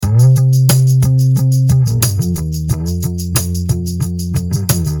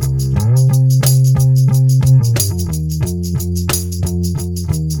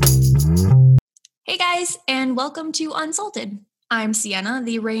welcome to Unsalted. I'm Sienna,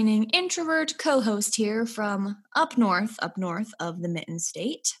 the reigning introvert co-host here from up north of the Mitten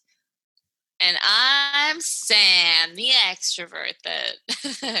State. And I'm Sam, the extrovert that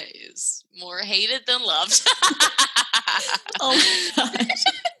is more hated than loved. Oh my gosh.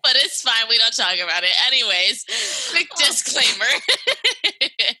 But it's fine, we don't talk about it. Anyways, quick disclaimer.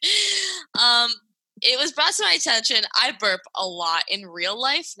 It was brought to my attention, I burp a lot in real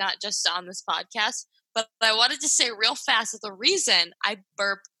life, not just on this podcast. But I wanted to say real fast that the reason I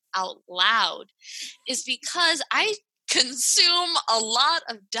burp out loud is because I consume a lot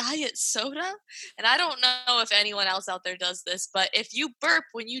of diet soda. And I don't know if anyone else out there does this, but if you burp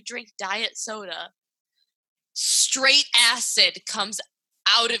when you drink diet soda, straight acid comes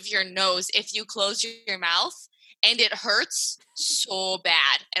out of your nose if you close your mouth, and it hurts so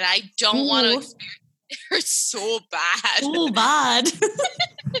bad. And I don't want to experience it. Hurts so bad. So bad.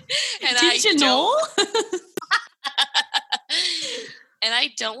 And Did you know? And I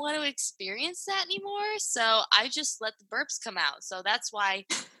don't want to experience that anymore, so I just let the burps come out. So that's why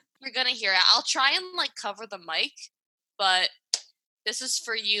you're going to hear it. I'll try and cover the mic, but this is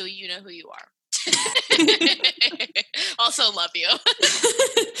for you. You know who you are. Also love you.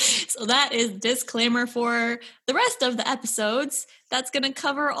 So that is disclaimer for the rest of the episodes. That's going to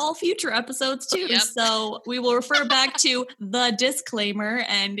cover all future episodes too. Yep. So we will refer back to the disclaimer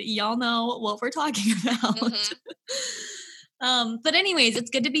and y'all know what we're talking about. Mm-hmm. But anyways, it's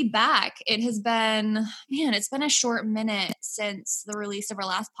good to be back. It's been a short minute since the release of our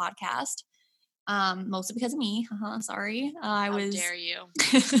last podcast. Mostly because of me. Sorry. How dare you?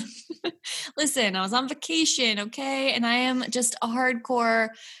 Listen, I was on vacation, okay? And I am just a hardcore,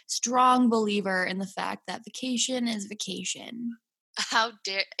 strong believer in the fact that vacation is vacation. How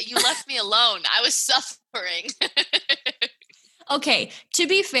dare you? Left me alone. I was suffering. Okay, to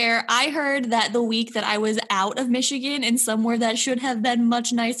be fair, I heard that the week that I was out of Michigan and somewhere that should have been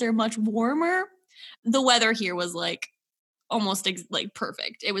much nicer, much warmer, the weather here was almost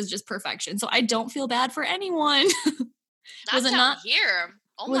perfect. It was just perfection. So I don't feel bad for anyone. Was it not here?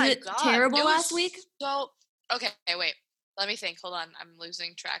 Oh my God. Was it terrible last week? So, okay, wait. Let me think. Hold on. I'm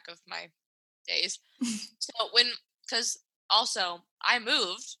losing track of my days. Because also I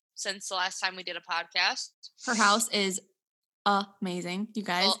moved since the last time we did a podcast. Her house is amazing, you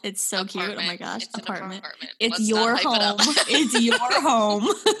guys. Well, it's so cute. Oh my gosh. Apartment. It's your home. It's your home.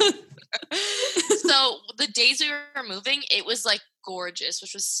 So the days we were moving, it was gorgeous,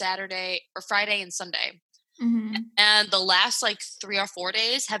 which was Saturday or Friday and Sunday. Mm-hmm. And the last 3 or 4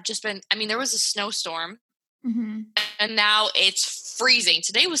 days have just been, there was a snowstorm. Mm-hmm. And now it's freezing.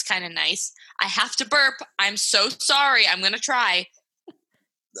 Today was kind of nice. I have to burp. I'm so sorry. I'm going to try.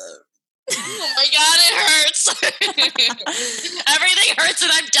 Oh my God, it hurts. Everything hurts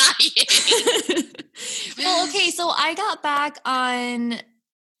and I'm dying. Well, okay, so I got back on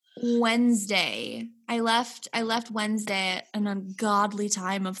Wednesday. I left Wednesday at an ungodly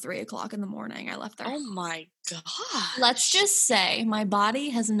time of 3:00 in the morning. I left there. Oh my God. Let's just say my body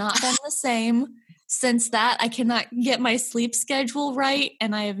has not been the same since that. I cannot get my sleep schedule right,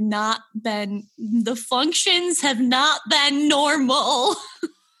 and the functions have not been normal.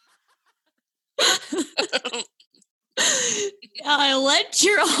 I'll let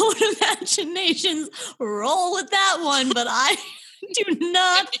your own imaginations roll with that one, but I do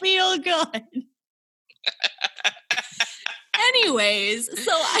not feel good. Anyways,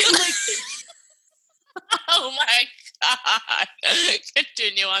 so I'm oh my God.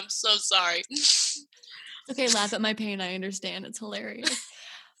 Continue. I'm so sorry. Okay, laugh at my pain. I understand. It's hilarious.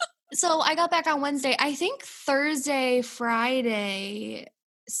 So I got back on Wednesday. I think Thursday, Friday,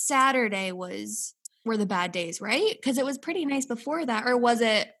 Saturday were the bad days, right? Because it was pretty nice before that. Or was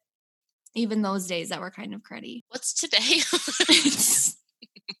it even those days that were kind of cruddy? What's today?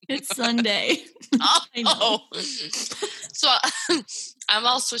 It's Sunday. Oh. So I'm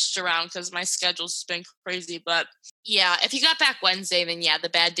all switched around because my schedule's been crazy. But yeah, if you got back Wednesday, then yeah, the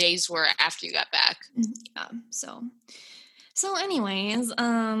bad days were after you got back. Yeah. So anyways,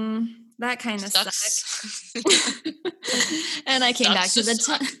 that kind of sucks. And I came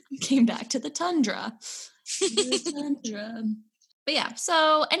back to the tundra. But yeah,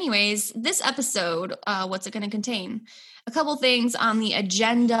 so anyways, this episode, what's it going to contain? A couple things on the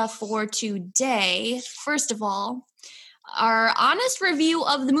agenda for today. First of all, our honest review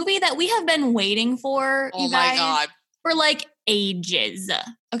of the movie that we have been waiting for, you guys, my God, for ages.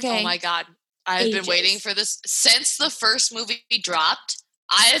 Okay. Oh my God. I've been waiting for this since the first movie dropped.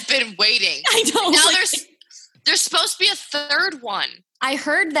 I have been waiting. I know. Now there's supposed to be a third one. I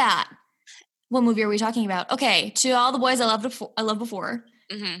heard that. What movie are we talking about? Okay, To All the Boys I Loved Before.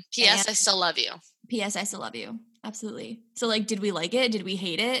 Mm-hmm. P.S. I Still Love You. P.S. I Still Love You. Absolutely. So, like, did we like it? Did we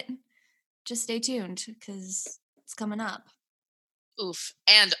hate it? Just stay tuned because it's coming up. Oof.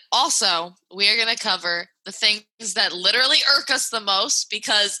 And also, we are going to cover the things that literally irk us the most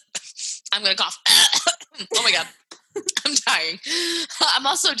because I'm going to cough. Oh my God. I'm dying. I'm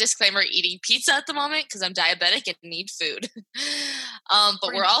also, disclaimer, eating pizza at the moment because I'm diabetic and need food.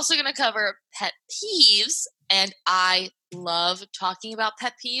 But we're also going to cover pet peeves. And I love talking about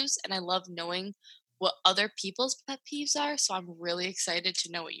pet peeves and I love knowing what other people's pet peeves are. So I'm really excited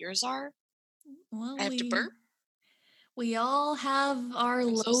to know what yours are. Well, I have to burp. We all have our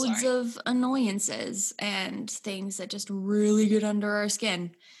loads of annoyances and things that just really get under our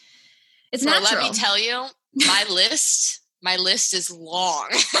skin. It's natural. Let me tell you, my list is long.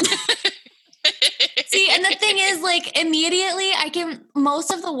 See, and the thing is, like, immediately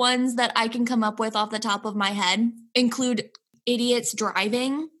most of the ones that I can come up with off the top of my head include idiots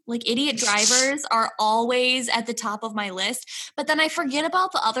driving. Like, idiot drivers are always at the top of my list. But then I forget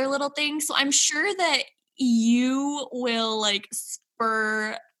about the other little things. So I'm sure that you will, like,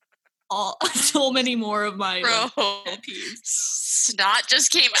 spur so many more of my pet peeves. Snot just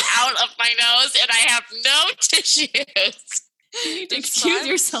came out of my nose and I have no tissues. You need to excuse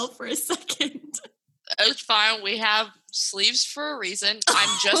yourself for a second. It's fine. We have sleeves for a reason.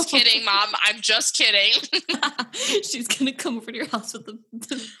 I'm just kidding, Mom. I'm just kidding. She's going to come over to your house with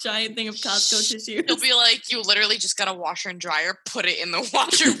the giant thing of Costco tissues. She'll be like, you literally just got a washer and dryer. Put it in the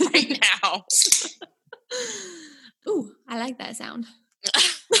washer right now. Ooh, I like that sound.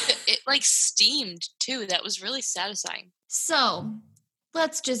 It like steamed too. That was really satisfying. So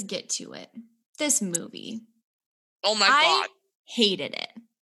let's just get to it. This movie. Oh my God. Hated it.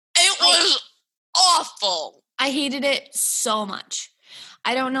 It was awful. I hated it so much.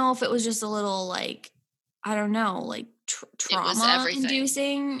 I don't know if it was just a little like, I don't know, like trauma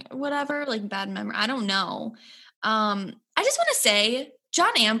inducing, whatever, like bad memory. I don't know. I just want to say,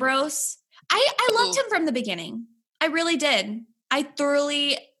 John Ambrose, I loved him from the beginning. I really did. I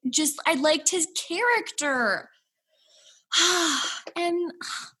thoroughly I liked his character. And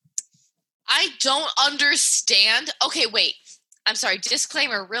I don't understand. Okay, wait. I'm sorry.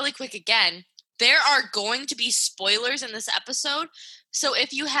 Disclaimer really quick again. There are going to be spoilers in this episode. So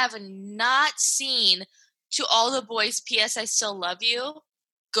if you have not seen To All the Boys, P.S. I Still Love You,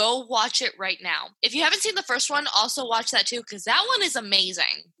 go watch it right now. If you haven't seen the first one, also watch that too, because that one is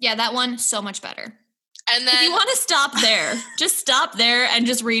amazing. Yeah, that one, so much better. And then if you want to stop there, just stop there and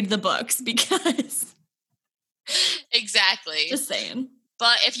just read the books because... Exactly. Just saying.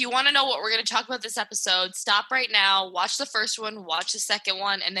 But if you want to know what we're going to talk about this episode, stop right now, watch the first one, watch the second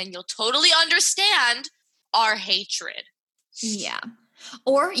one, and then you'll totally understand our hatred. Yeah.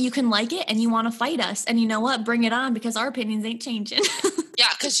 Or you can like it and you want to fight us. And you know what? Bring it on because our opinions ain't changing. Yeah,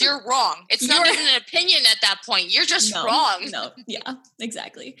 because you're wrong. It's not even an opinion at that point. You're just wrong. No, yeah,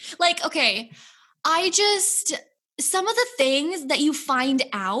 exactly. Like, okay, some of the things that you find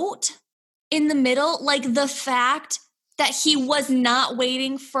out in the middle, like the fact that he was not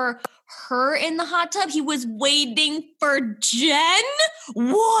waiting for her in the hot tub. He was waiting for Jen?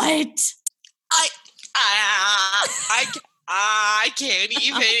 What? I can't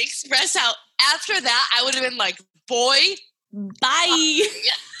even express how after that I would have been like, boy, bye.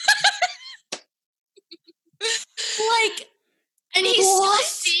 Like, and he's still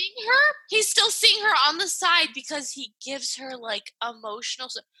seeing her. He's still seeing her on the side because he gives her like emotional.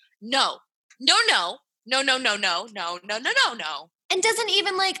 No. And doesn't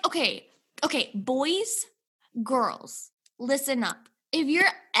even like, okay, boys, girls, listen up. If you're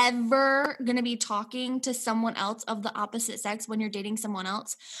ever going to be talking to someone else of the opposite sex when you're dating someone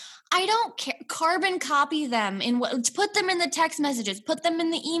else, I don't care. Carbon copy them put them in the text messages, put them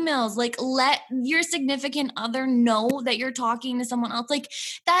in the emails, like let your significant other know that you're talking to someone else. Like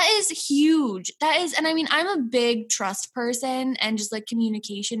that is huge. And I mean, I'm a big trust person and just like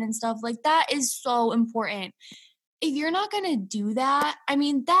communication and stuff like that is so important. If you're not going to do that, I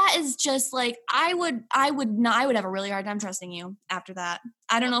mean, that is just like, I would have a really hard time trusting you after that.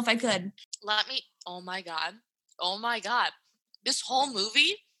 I don't know if I could. Oh my God. This whole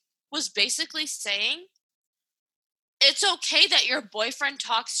movie was basically saying it's okay that your boyfriend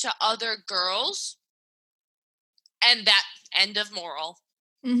talks to other girls and that end of moral.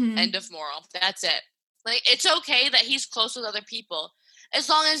 Mm-hmm. End of moral. That's it. Like, it's okay that he's close with other people as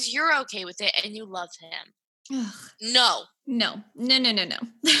long as you're okay with it and you love him. Ugh. No. And then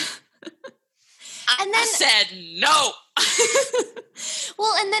I said no.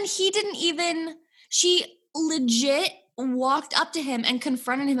 Well, and then she legit walked up to him and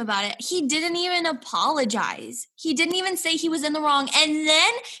confronted him about it. He didn't even apologize. He didn't even say he was in the wrong. And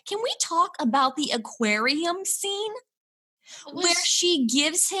then, can we talk about the aquarium scene? Where she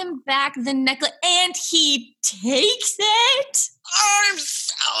gives him back the necklace and he takes it? I'm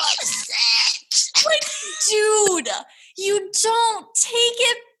so upset. Like, dude, you don't take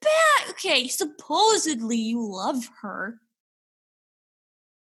it back. Okay, supposedly you love her.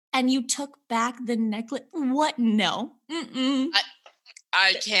 And you took back the necklace. What? No.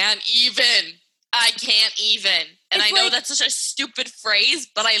 I can't even. I can't even. And I know that's such a stupid phrase,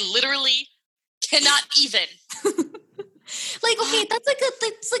 but I literally cannot even. Like, okay, that's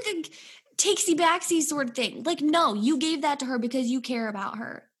like a takesy backsy sort of thing. Like, no, you gave that to her because you care about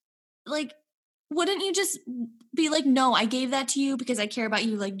her. Like, wouldn't you just be like, no, I gave that to you because I care about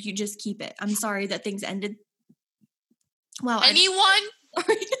you. Like, you just keep it. I'm sorry that things ended. Wow. Anyone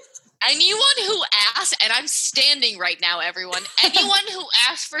who asks, and I'm standing right now, everyone, anyone who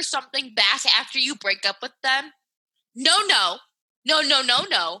asks for something back after you break up with them, no.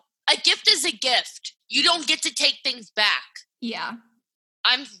 A gift is a gift. You don't get to take things back. Yeah.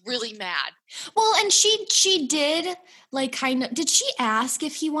 I'm really mad. Well, and she did, like, kind of, did she ask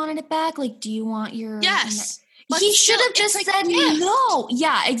if he wanted it back? Like, do you want your... Yes. He should have just said no.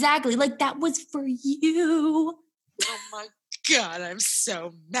 Yeah, exactly. Like, that was for you. Oh my God, I'm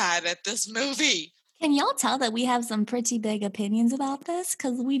so mad at this movie. Can y'all tell that we have some pretty big opinions about this?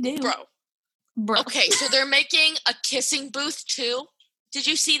 Because we do. Bro. Okay, so they're making a kissing booth too. Did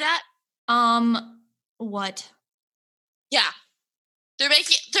you see that? What? Yeah. They're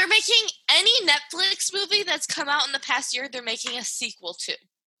making any Netflix movie that's come out in the past year, they're making a sequel to.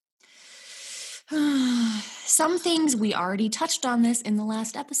 Some things we already touched on this in the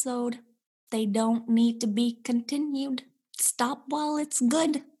last episode. They don't need to be continued. Stop while it's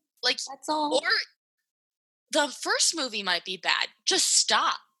good. Like, that's all. Or the first movie might be bad. Just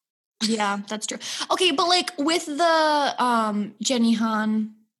stop. Yeah, that's true. Okay, but like with the Jenny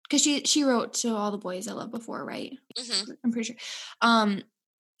Han, because she wrote To All the Boys I Loved Before, right? Mm-hmm. I'm pretty sure.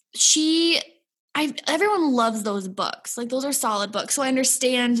 Everyone loves those books. Like, those are solid books. So I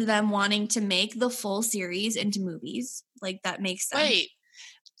understand them wanting to make the full series into movies. Like, that makes sense. Wait,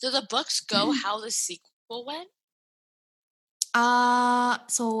 do the books go how the sequel went?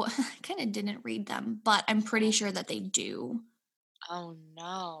 So I kind of didn't read them, but I'm pretty sure that they do. Oh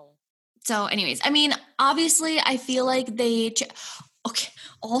no. So anyways, I mean, obviously I feel like okay.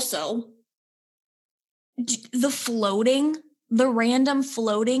 Also, the random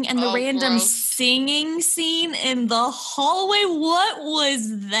floating and the random singing scene in the hallway. What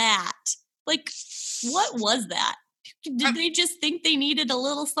was that? Like, what was that? Did they just think they needed a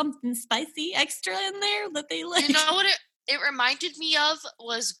little something spicy extra in there that they like? You know what it reminded me of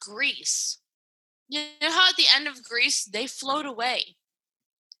was Grease. You know how at the end of Grease, they float away.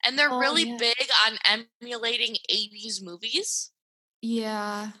 And they're really big on emulating 80s movies.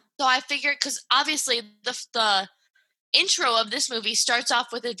 Yeah. So I figured, because obviously the intro of this movie starts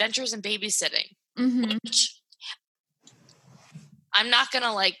off with Adventures in Babysitting. Mm-hmm. Which I'm not going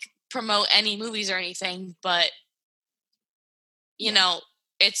to, like, promote any movies or anything, but, you know,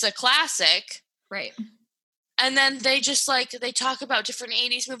 it's a classic. Right. And then they just, like, they talk about different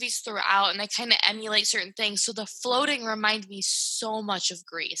 80s movies throughout, and they kind of emulate certain things. So the floating reminded me so much of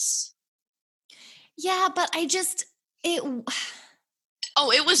Grease. Yeah, but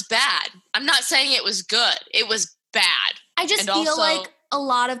Oh, it was bad. I'm not saying it was good. It was bad. I just feel like a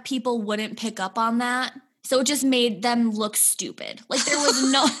lot of people wouldn't pick up on that. So it just made them look stupid. Like, there was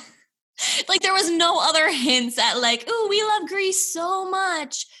no... like, there was no other hints at, like, oh, we love Grease so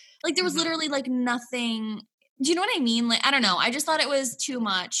much. Like, there was literally, like, nothing... Do you know what I mean? Like, I don't know. I just thought it was too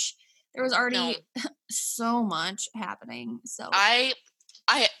much. There was already so much happening. So I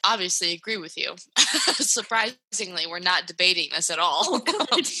obviously agree with you. Surprisingly, we're not debating this at all. Oh, God.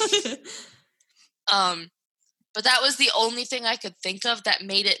 But that was the only thing I could think of that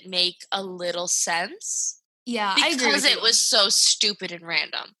made it make a little sense. Yeah, because it was so stupid and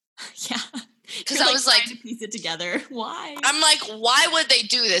random. Yeah, because I was like, trying to piece it together. Why? I'm like, why would they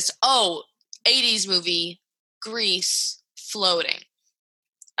do this? Oh, 80s movie. Grease floating.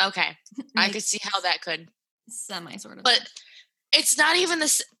 Okay. I could see how that could. Semi sort of. But it's not even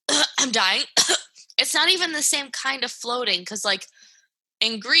this. I'm dying. It's not even the same kind of floating. Because, like,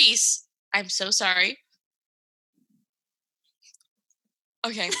 in Grease, I'm so sorry.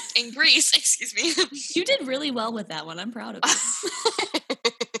 Okay. In Grease, excuse me. You did really well with that one. I'm proud of you.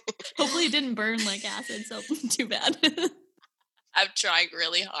 Hopefully it didn't burn like acid, so too bad. I'm trying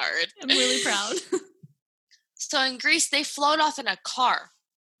really hard. I'm really proud. So in Greece, they float off in a car.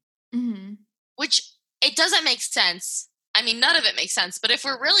 Mm-hmm. Which it doesn't make sense. I mean, none of it makes sense. But if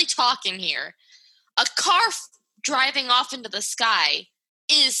we're really talking here, a car driving off into the sky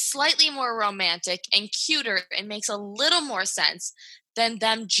is slightly more romantic and cuter and makes a little more sense than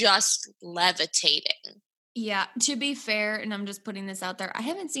them just levitating. Yeah, to be fair, and I'm just putting this out there, I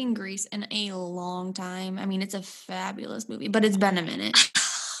haven't seen Grease in a long time. I mean, it's a fabulous movie, but it's been a minute.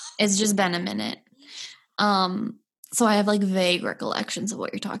 It's just been a minute. So I have like vague recollections of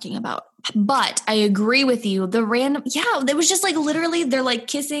what you're talking about. But I agree with you. It was just like literally they're like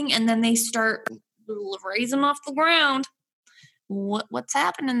kissing and then they start raising off the ground. What's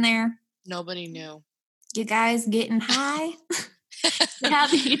happening there? Nobody knew. You guys getting high?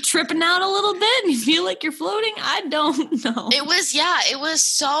 You tripping out a little bit and you feel like you're floating? I don't know. It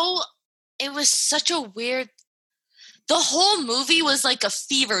was such a weird, the whole movie was like a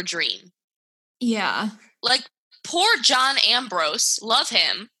fever dream. Yeah. Like poor John Ambrose, love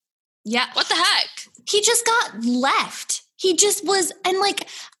him. Yeah. What the heck? He just got left. He just was, and like,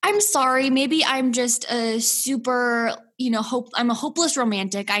 I'm sorry, maybe I'm just a super, I'm a hopeless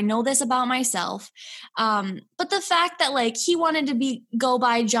romantic. I know this about myself. But the fact that like he wanted to go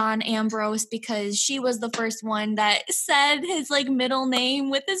by John Ambrose because she was the first one that said his like middle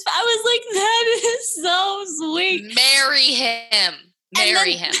name with his, I was like, that is so sweet. Marry him.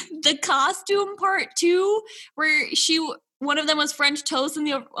 Marry him. The costume part too, where one of them was French toast and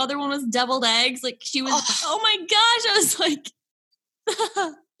the other one was deviled eggs. Like she was, oh my gosh. I was like,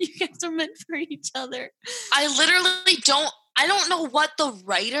 you guys are meant for each other. I don't know what the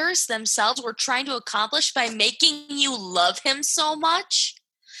writers themselves were trying to accomplish by making you love him so much.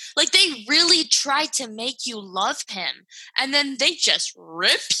 Like they really tried to make you love him and then they just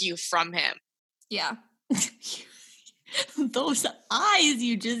rip you from him. Yeah. Those eyes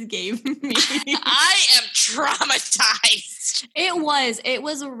you just gave me. I am traumatized. It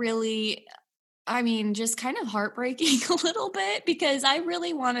was really, just kind of heartbreaking a little bit because I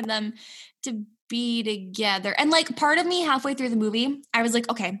really wanted them to be together. And like part of me halfway through the movie, I was like,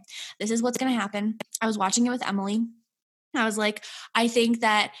 okay, this is what's going to happen. I was watching it with Emily. I was like, I think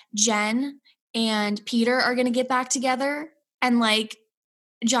that Jen and Peter are going to get back together and like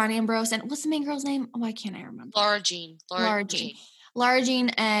John Ambrose and what's the main girl's name? Why can't I remember? Laura Jean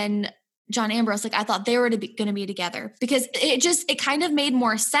and John Ambrose. Like I thought they were going to be together because it kind of made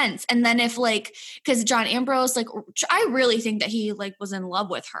more sense. And then if like, because John Ambrose, like I really think that he like was in love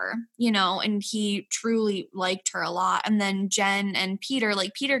with her, and he truly liked her a lot. And then Jen and Peter,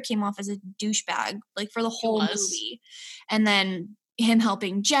 like Peter came off as a douchebag, like for the whole movie. And then him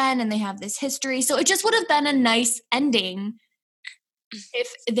helping Jen and they have this history. So it just would have been a nice ending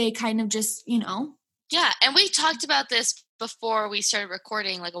if they kind of just, Yeah, and we talked about this before we started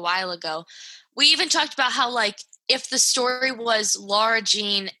recording like a while ago. We even talked about how like if the story was Laura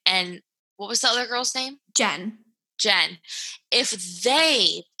Jean and what was the other girl's name? Jen. If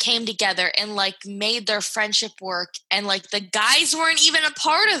they came together and like made their friendship work and like the guys weren't even a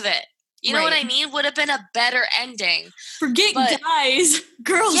part of it. You know what I mean? Would have been a better ending. Forget guys.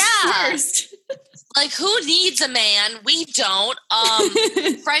 Girls first. Like, who needs a man? We don't.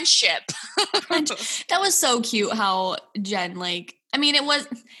 Friendship. That was so cute how Jen, like,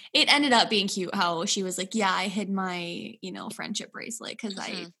 it ended up being cute how she was like, yeah, I hid my, friendship bracelet because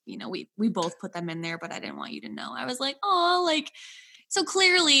we both put them in there, but I didn't want you to know. I was like, oh, like, so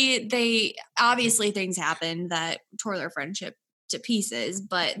clearly obviously things happened that tore their friendship to pieces,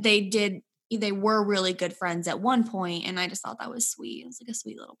 but they were really good friends at one point, and I just thought that was sweet. It was like a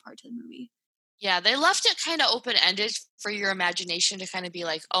sweet little part to the movie. Yeah, they left it kind of open-ended for your imagination to kind of be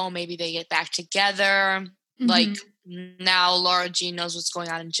like, oh, maybe they get back together. Mm-hmm. Like, now Laura Jean knows what's going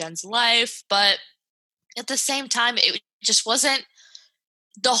on in Jen's life. But at the same time, it just wasn't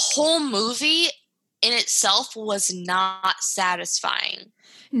 – the whole movie in itself was not satisfying.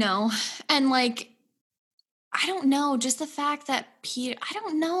 No. And, like, I don't know, just the fact that Peter – I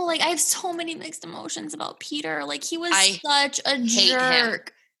don't know. Like, I have so many mixed emotions about Peter. Like, he was such a jerk.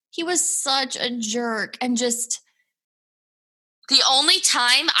 Him. He was such a jerk and just... The only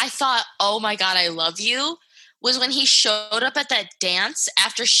time I thought, oh my God, I love you, was when he showed up at that dance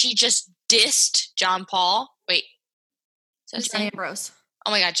after she just dissed John Paul. Wait. John Ambrose.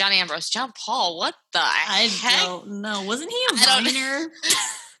 Oh my God, John Ambrose. John Paul, what the heck? I don't know. Wasn't he a minor?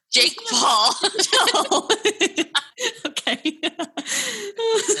 Jake Paul. No. Okay.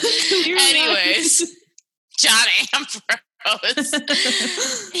 Anyways, John Ambrose.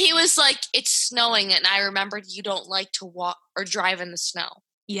 He was like, it's snowing and I remembered you don't like to walk or drive in the snow.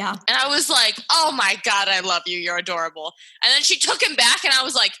 Yeah. And I was like, oh my God, I love you. You're adorable. And then she took him back and I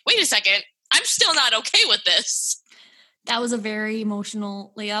was like, wait a second. I'm still not okay with this. That was a very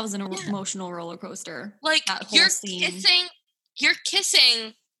emotional, like, that was an emotional roller coaster. Like, you're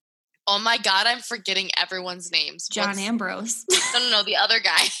kissing. Oh my God, I'm forgetting everyone's names. John Ambrose. No, the other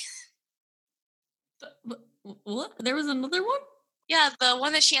guy. What? There was another one? Yeah, the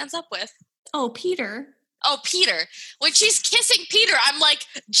one that she ends up with. Oh, Peter. Oh, Peter. When she's kissing Peter, I'm like,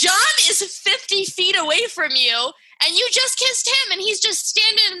 John is 50 feet away from you, and you just kissed him, and he's just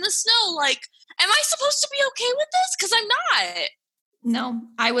standing in the snow. Like, am I supposed to be okay with this? Because I'm not. No,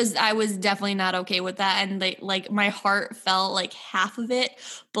 I was definitely not okay with that. And like my heart felt like half of it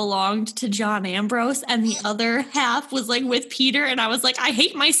belonged to John Ambrose and the other half was like with Peter. And I was like, I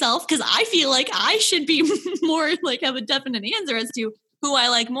hate myself because I feel like I should be more like have a definite answer as to who I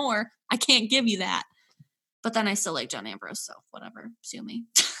like more. I can't give you that. But then I still like John Ambrose, so whatever, sue me.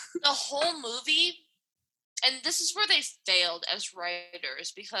 The whole movie, and this is where they failed as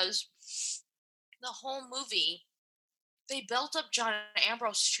writers, because the whole movie, they built up John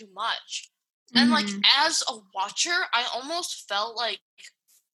Ambrose too much. And, like, as a watcher, I almost felt like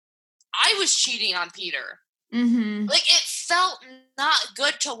I was cheating on Peter. Mm-hmm. Like, it felt not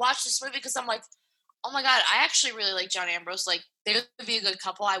good to watch this movie because I'm like, oh my God, I actually really like John Ambrose. Like, they would be a good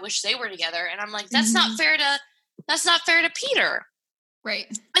couple. I wish they were together. And I'm like, that's not fair to Peter. Right.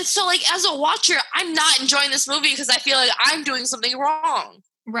 And so, like, as a watcher, I'm not enjoying this movie because I feel like I'm doing something wrong.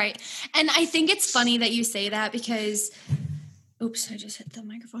 Right. And I think it's funny that you say that because, oops, I just hit the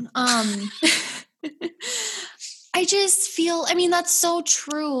microphone. I just feel, I mean, that's so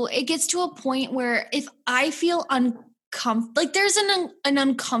true. It gets to a point where if I feel uncomfortable, like there's an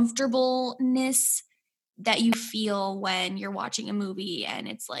uncomfortableness that you feel when you're watching a movie and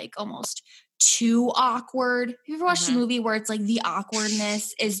it's like almost too awkward. Have you ever watched a movie where it's like the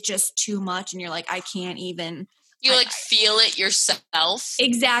awkwardness is just too much and you're like, I can't even. You like feel it yourself.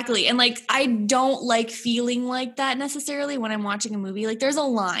 Exactly. And like, I don't like feeling like that necessarily when I'm watching a movie. Like there's a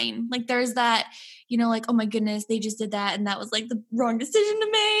line, like there's that, you know, like, oh my goodness, they just did that. And that was like the wrong decision to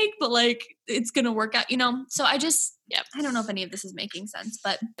make, but like, it's going to work out, you know? So I just, I don't know if any of this is making sense,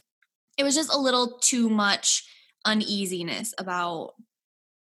 but it was just a little too much uneasiness about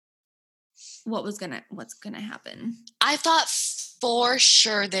what's going to happen. I thought for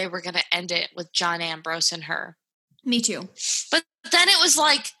sure they were going to end it with John Ambrose and her. Me too. But then it was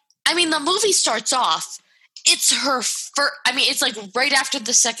like, I mean, the movie starts off, it's her first, I mean, it's like right after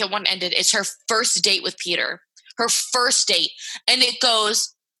the second one ended, it's her first date with Peter. Her first date. And it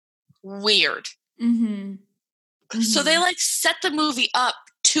goes weird. Mm-hmm. So they like set the movie up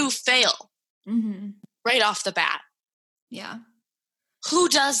to fail right off the bat. Yeah. Who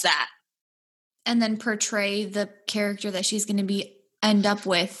does that? And then portray the character that she's going to end up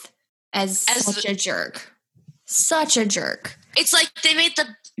with as such a jerk. Such a jerk. It's like they made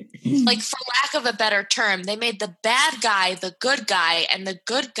like for lack of a better term, they made the bad guy the good guy and the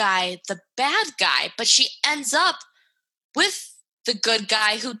good guy the bad guy. But she ends up with the good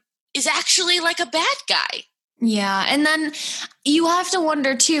guy who is actually like a bad guy. Yeah. And then you have to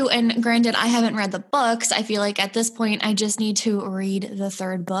wonder too, and granted, I haven't read the books. I feel like at this point, I just need to read the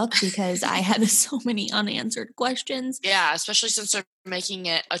third book because I have so many unanswered questions. Yeah, especially since they're making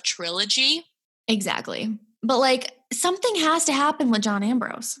it a trilogy. Exactly. But like something has to happen with John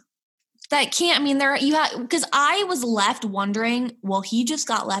Ambrose. That can't, I mean, because I was left wondering, well, he just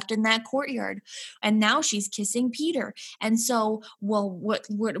got left in that courtyard and now she's kissing Peter. And so, well,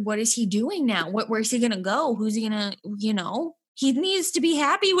 what is he doing now? Where's he going to go? Who's he going to, you know, he needs to be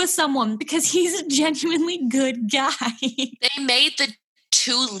happy with someone because he's a genuinely good guy. They made the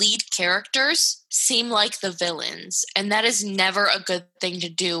two lead characters seem like the villains, and that is never a good thing to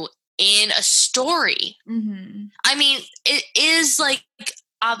do in a story. I mean, it is like,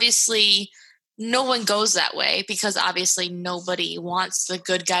 obviously no one goes that way because obviously nobody wants the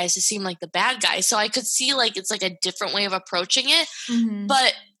good guys to seem like the bad guys. So I could see like it's like a different way of approaching it.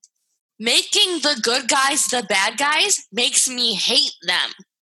 But making the good guys the bad guys makes me hate them.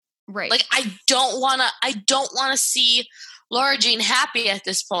 Right. Like I don't want to see Laura Jean happy at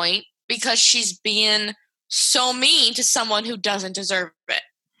this point because she's being so mean to someone who doesn't deserve it.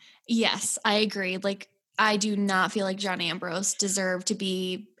 Yes, I agree. Like I do not feel like John Ambrose deserved to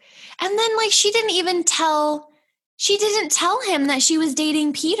be. And then like she didn't tell him that she was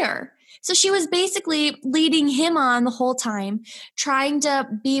dating Peter. So she was basically leading him on the whole time, trying to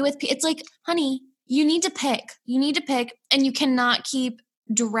be with It's like, honey, you need to pick. And you cannot keep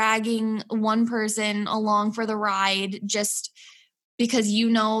dragging one person along for the ride just because you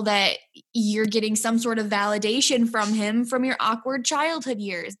know that you're getting some sort of validation from him from your awkward childhood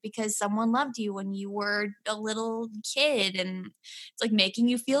years because someone loved you when you were a little kid and it's like making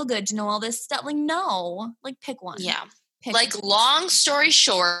you feel good to know all this stuff. Like, no, like pick one. Yeah. Like, long story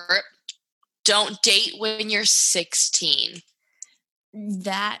short, don't date when you're 16.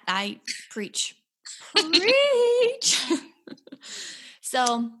 That I preach. Preach.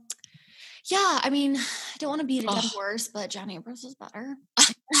 So, yeah, I mean, I don't want to beat a dead horse, but John Ambrose is better.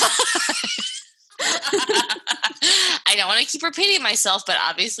 I don't want to keep repeating myself, but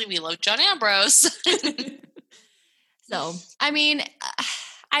obviously we love John Ambrose. So, I mean,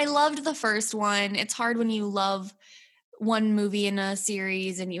 I loved the first one. It's hard when you love one movie in a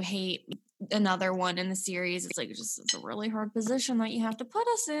series and you hate another one in the series. It's like, it's a really hard position that you have to put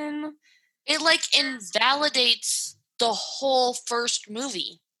us in. It like invalidates the whole first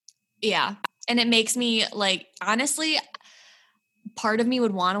movie. Yeah. And it makes me like, honestly, part of me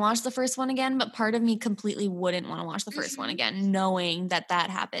would want to watch the first one again, but part of me completely wouldn't want to watch the first one again, knowing that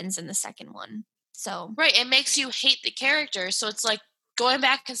happens in the second one. So right, it makes you hate the character. So it's like going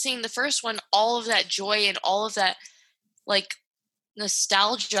back and seeing the first one, all of that joy and all of that like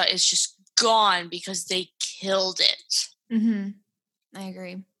nostalgia is just gone because they killed it. Mm-hmm. I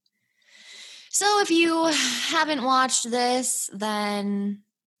agree. So if you haven't watched this, then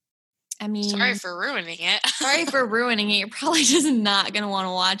I mean, sorry for ruining it. Sorry for ruining it. You're probably just not going to want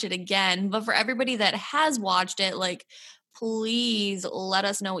to watch it again. But for everybody that has watched it, like, please let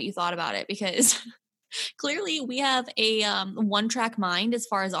us know what you thought about it, because clearly we have a one-track mind as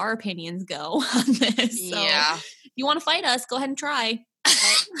far as our opinions go on this. So if you want to fight us, go ahead and try.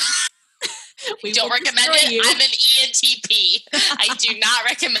 We don't recommend it. I'm an ENTP. I do not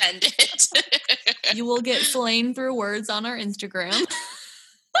recommend it. You will get slain through words on our Instagram.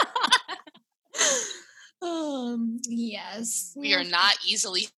 Yes. We are not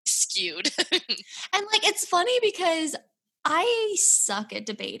easily skewed. And like, it's funny because I suck at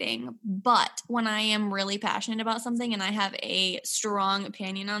debating, but when I am really passionate about something and I have a strong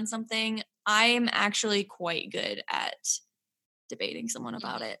opinion on something, I am actually quite good at debating someone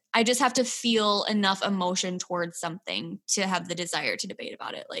about it. I just have to feel enough emotion towards something to have the desire to debate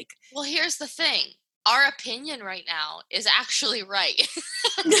about it. Like, well, here's the thing. Our opinion right now is actually right.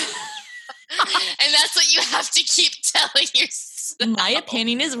 And that's what you have to keep telling yourself. My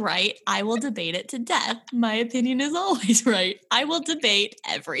opinion is right. I will debate it to death. My opinion is always right. I will debate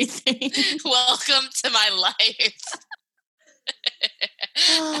everything. Welcome to my life.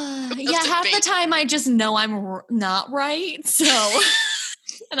 Yeah, half the time I just know I'm not right. So,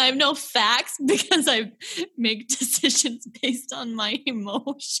 and I have no facts because I make decisions based on my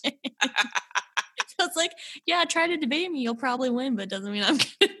emotion. So it's like, yeah, try to debate me. You'll probably win, but it doesn't mean I'm going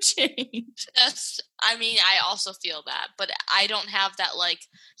to change. I mean, I also feel that, but I don't have that like,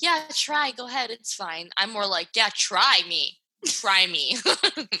 yeah, try, go ahead, it's fine. I'm more like, yeah, try me. Try me.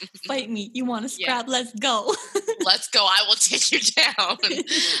 Fight me. You want to scrap? Yeah. Let's go. Let's go. I will take you down.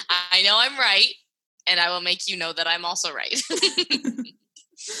 I know I'm right, and I will make you know that I'm also right.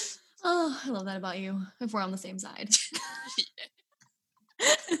 Oh, I love that about you. If we're on the same side.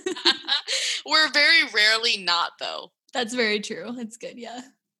 We're very rarely not, though. That's very true. It's good. Yeah.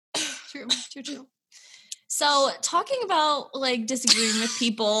 True. So talking about like disagreeing with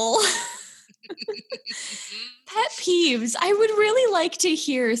people, pet peeves. I would really like to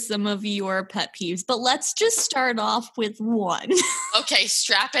hear some of your pet peeves, but let's just start off with one. Okay,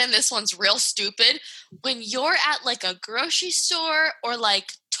 strap in. This one's real stupid. When you're at like a grocery store or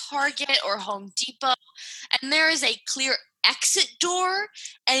like Target or Home Depot, and there is a clear exit door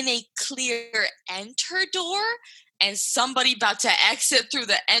and a clear enter door, and somebody about to exit through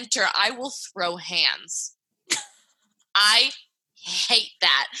the enter, I will throw hands. I hate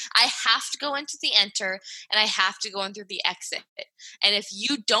that. I have to go into the enter and I have to go in through the exit. And if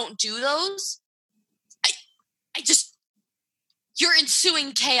you don't do those, I just, you're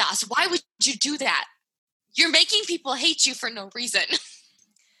ensuing chaos. Why would you do that? You're making people hate you for no reason.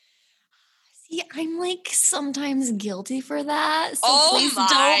 See, I'm like sometimes guilty for that. So please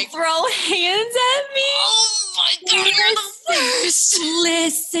don't throw hands at me. Oh my God, you're the worst.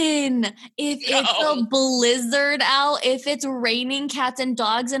 Listen, if it's a blizzard out, if it's raining cats and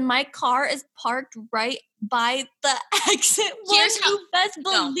dogs, and my car is parked right by the exit, you best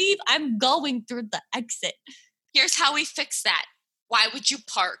believe I'm going through the exit. Here's how we fix that. Why would you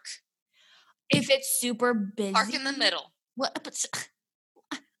park? If it's super busy. Park in the middle.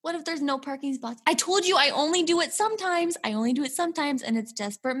 What if there's no parking spots? I told you I only do it sometimes. And it's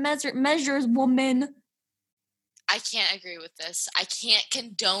desperate measures, woman. I can't agree with this. I can't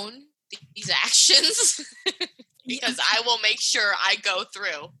condone these actions because I will make sure I go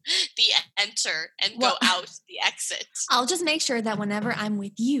through the enter and go out the exit. I'll just make sure that whenever I'm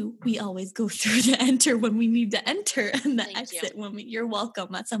with you, we always go through the enter when we need to enter and the exit when you're welcome.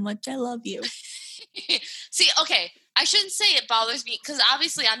 That's how much I love you. See, okay. I shouldn't say it bothers me because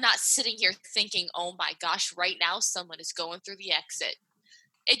obviously I'm not sitting here thinking, oh my gosh, right now someone is going through the exit.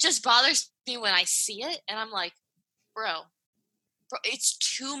 It just bothers me when I see it and I'm like, bro, it's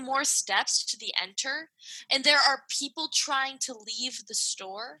 2 more steps to the enter and there are people trying to leave the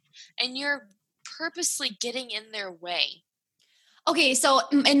store and you're purposely getting in their way. Okay, so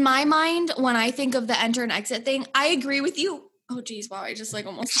in my mind, when I think of the enter and exit thing, I agree with you. Oh geez, wow, I just like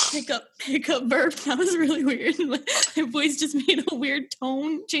almost pick up burp. That was really weird. My voice just made a weird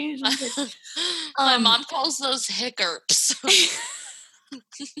tone change. My mom calls those hiccups.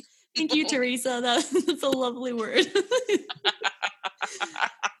 Thank you, Teresa. That's a lovely word.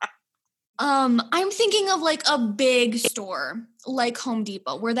 I'm thinking of like a big store like Home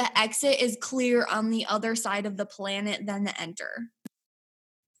Depot where the exit is clear on the other side of the planet than the enter.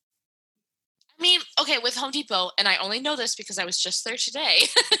 I mean, okay, with Home Depot, and I only know this because I was just there today,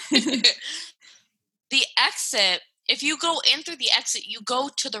 the exit, if you go in through the exit, you go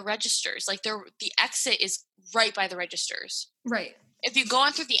to the registers. Like the exit is right by the registers. Right. If you go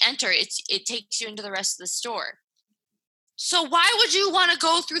in through the enter, it takes you into the rest of the store. So why would you want to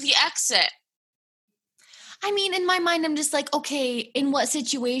go through the exit? I mean, in my mind, I'm just like, okay, in what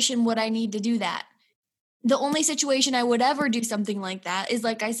situation would I need to do that? The only situation I would ever do something like that is,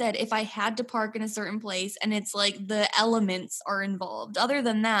 like I said, if I had to park in a certain place and it's like the elements are involved. Other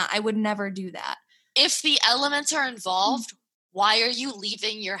than that, I would never do that. If the elements are involved, why are you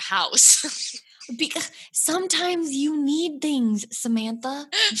leaving your house? Because sometimes you need things, Samantha.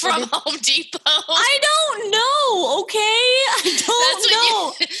 From Home Depot? I don't know, okay? I don't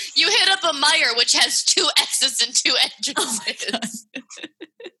know. You hit up a Meijer, which has 2 exits and 2 entrances. Oh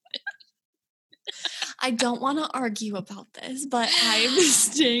I don't want to argue about this, but I'm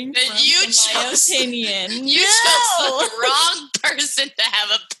staying from my opinion. You chose the wrong person to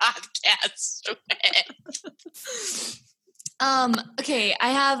have a podcast with. Okay, I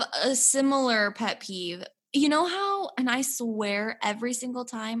have a similar pet peeve. You know how, and I swear every single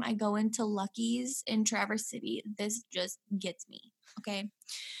time I go into Lucky's in Traverse City, this just gets me, okay?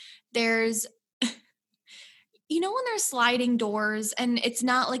 There's, you know when there's sliding doors and it's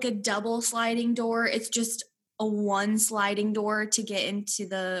not like a double sliding door, it's just a one sliding door to get into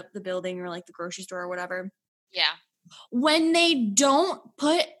the building or like the grocery store or whatever? Yeah. When they don't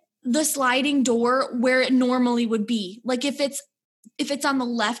put the sliding door where it normally would be, like if it's on the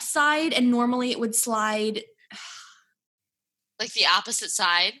left side and normally it would slide like the opposite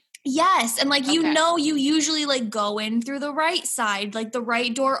side. Yes, and like you usually like go in through the right side, like the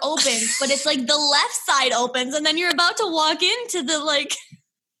right door opens, but it's like the left side opens and then you're about to walk into the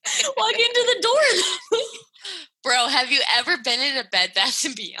door. Bro, have you ever been in a Bed Bath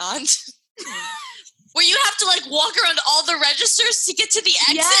 & Beyond? Where you have to like walk around all the registers to get to the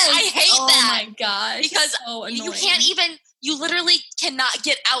exit. Yes. I hate that. Oh my gosh. Because so you literally cannot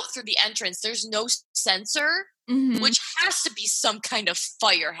get out through the entrance. There's no sensor, which has to be some kind of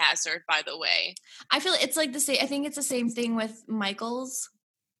fire hazard, by the way. I feel it's like the same. I think it's the same thing with Michael's.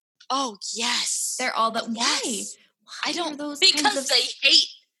 Oh, yes. They're all that. Yes. Why I don't, because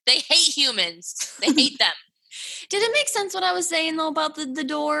they hate humans. They hate them. Did it make sense what I was saying though about the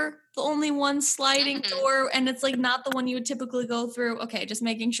door? The only one sliding door, and it's like not the one you would typically go through. Okay, just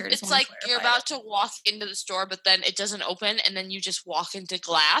making sure. It's like you're about to walk into the store, but then it doesn't open, and then you just walk into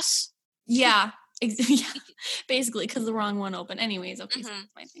glass. Yeah, yeah. Basically, because the wrong one opened. Anyways, okay, so that's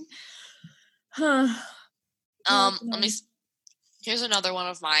my thing. Here's another one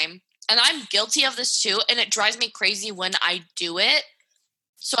of mine, and I'm guilty of this too, and it drives me crazy when I do it.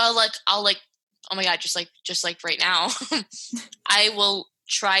 So I'll like. Oh my God, just like right now, I will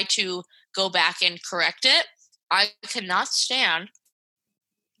try to go back and correct it. I cannot stand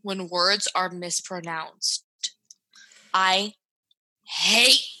when words are mispronounced. I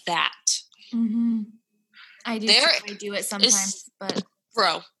hate that. I do. I do it sometimes, but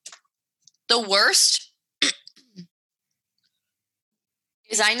bro, the worst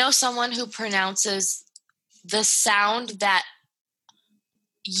is I know someone who pronounces the sound that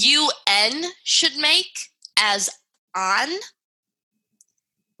UN should make as on,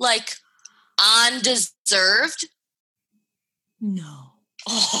 like undeserved. No.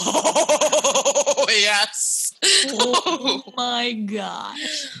 Oh yes. Oh my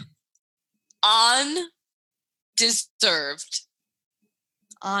gosh. Undeserved.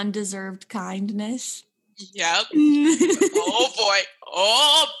 Undeserved kindness. Yep. Oh boy,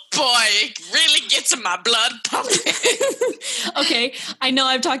 it really gets in my blood pumping. Okay, I know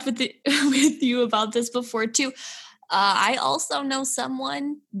I've talked with you about this before too. I also know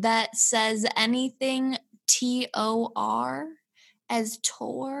someone that says anything TOR as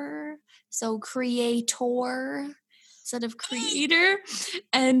Tor, so creator. instead of creator.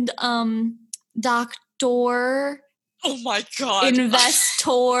 And doctor. Oh my God.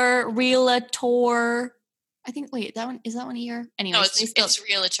 Investor, realtor. I think, wait, that one, is that one ER? Anyway, no, it's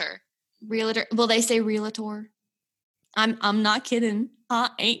realtor. Realtor. Well, they say realtor. I'm not kidding. I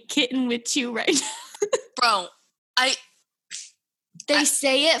ain't kidding with you right now. Bro, They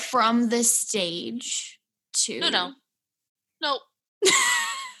say it from the stage too. No. Nope.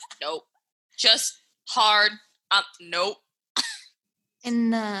 Nope. Just hard. Nope.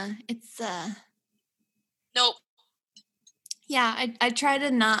 And it's nope. Yeah, I try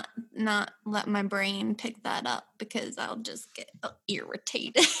to not let my brain pick that up because I'll just get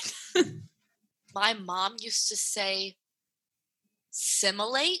irritated. My mom used to say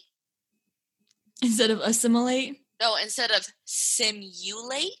simulate instead of assimilate. No, instead of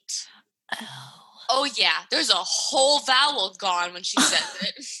simulate. Oh yeah, there's a whole vowel gone when she said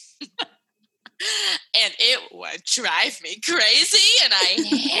it. And it would drive me crazy, and I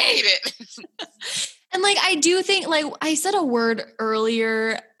hate it. And like, I do think, like, I said a word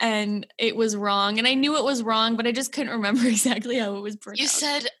earlier and it was wrong, and I knew it was wrong, but I just couldn't remember exactly how it was pronounced. You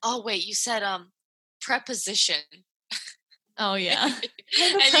said preposition. Oh yeah.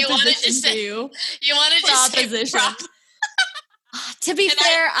 And you wanted to say proposition. To be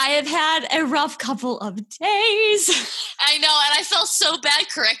fair, I have had a rough couple of days. I know, and I felt so bad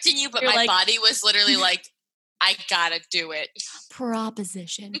correcting you, but my body was literally like, I gotta do it.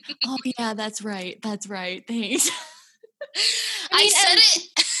 Proposition. Oh yeah, that's right. That's right. Thanks. I said it.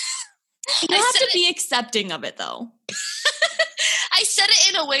 You have to be accepting of it, though. I said it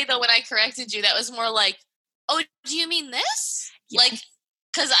in a way, though, when I corrected you, that was more like, oh, do you mean this? Yes. Like,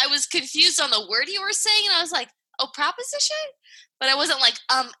 because I was confused on the word you were saying, and I was like, oh, proposition? But I wasn't like,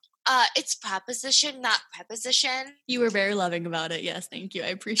 it's proposition, not preposition. You were very loving about it. Yes, thank you. I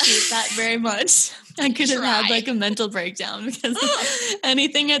appreciate that very much. I could have had like a mental breakdown because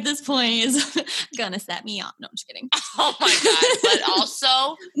anything at this point is gonna set me off. No, I'm just kidding. Oh my God. But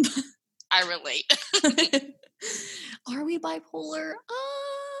also, I relate. Are we bipolar?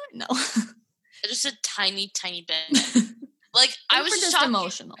 No. Just a tiny, tiny bit. Like, I was just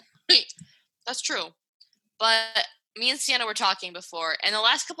emotional. That's true. But me and Sienna were talking before, and the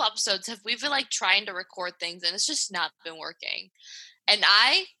last couple episodes we've been like trying to record things, and it's just not been working. And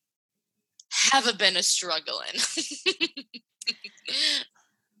I haven't been struggling.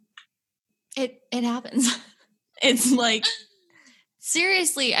 It happens. It's like,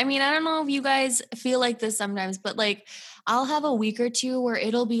 seriously. I mean, I don't know if you guys feel like this sometimes, but like, I'll have a week or two where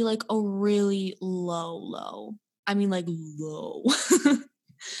it'll be like a really low. I mean, like low.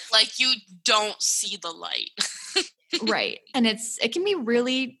 Like you don't see the light. Right. And it can be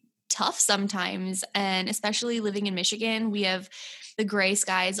really tough sometimes. And especially living in Michigan, we have the gray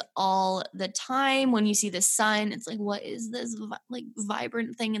skies all the time. When you see the sun, it's like, what is this like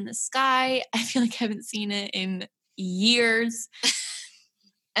vibrant thing in the sky? I feel like I haven't seen it in years.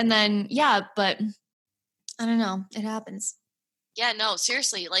 And then, yeah, but I don't know. It happens. Yeah, no,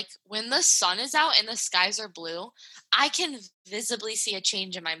 seriously. Like when the sun is out and the skies are blue, I can visibly see a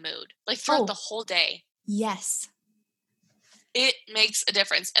change in my mood. Like throughout the whole day. Yes. It makes a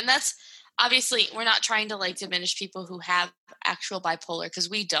difference. And that's obviously, we're not trying to like diminish people who have actual bipolar because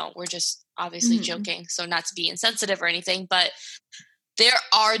we don't. We're just obviously joking. So not to be insensitive or anything, but there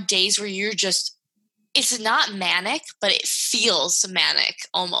are days where you're just, it's not manic, but it feels manic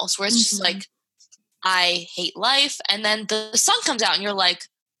almost, where it's just like, I hate life. And then the sun comes out and you're like,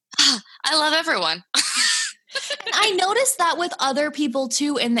 I love everyone. I noticed that with other people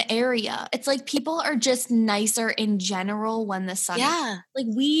too in the area. It's like people are just nicer in general when the sun is, like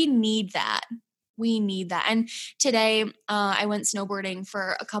we need that. We need that. And today I went snowboarding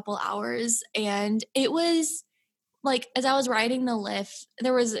for a couple hours, and it was like, as I was riding the lift,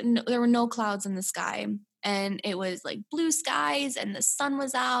 there were no clouds in the sky, and it was like blue skies, and the sun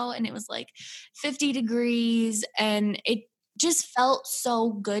was out, and it was like 50 degrees, and it just felt so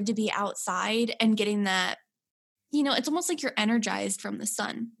good to be outside and getting that. You know, it's almost like you're energized from the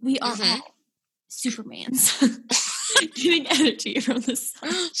sun. We are all Supermans. Getting energy from the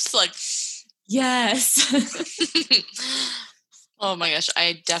sun. Just like, yes. Oh my gosh,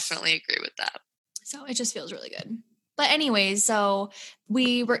 I definitely agree with that. So it just feels really good. But anyways, so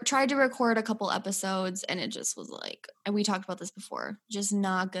we tried to record a couple episodes, and it just was like, and we talked about this before, just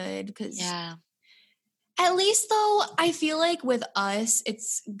not good because at least though, I feel like with us,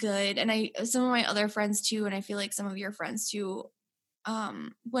 it's good. And some of my other friends too, and I feel like some of your friends too,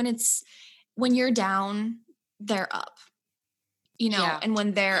 when you're down, they're up, you know, and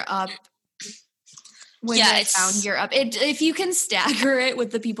when they're up, when they're down, you're up. If you can stagger it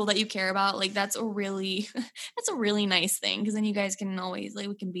with the people that you care about, like that's a really nice thing. Because then you guys can always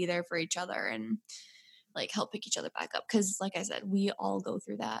we can be there for each other and help pick each other back up. Because like I said, we all go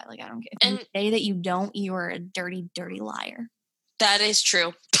through that. I don't care. If you say that you don't, you are a dirty, dirty liar. That is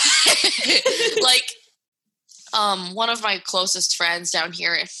true. One of my closest friends down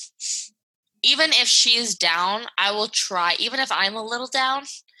here, even if she's down, I will try. Even if I'm a little down.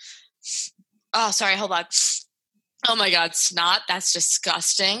 Oh, sorry. Hold on. Oh my God, snot. That's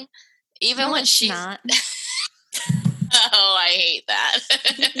disgusting. Even when she's not. Oh, I hate that.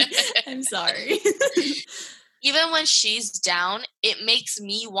 I'm sorry. Even when she's down, it makes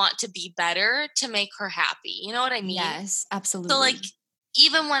me want to be better to make her happy. You know what I mean? Yes, absolutely. So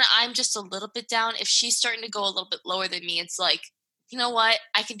even when I'm just a little bit down, if she's starting to go a little bit lower than me, it's you know what?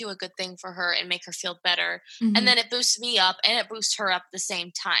 I can do a good thing for her and make her feel better. Mm-hmm. And then it boosts me up and it boosts her up at the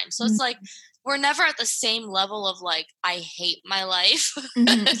same time. So it's we're never at the same level of I hate my life.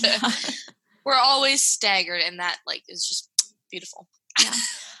 Mm-hmm. We're always staggered, and that is just beautiful. Yeah.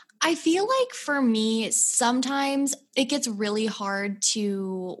 I feel for me, sometimes it gets really hard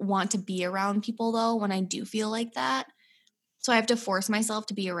to want to be around people though, when I do feel like that. So I have to force myself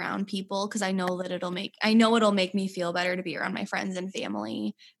to be around people because I know that it'll make me feel better to be around my friends and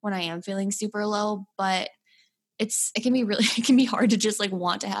family when I am feeling super low. But it can be hard to just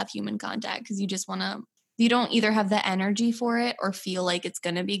want to have human contact because you don't either have the energy for it or feel like it's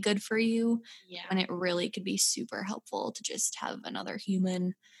going to be good for you. Yeah. And it really could be super helpful to just have another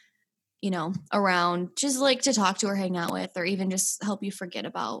human, around, just to talk to or hang out with, or even just help you forget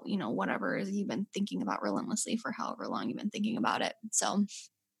about, whatever you've been thinking about relentlessly for however long you've been thinking about it. So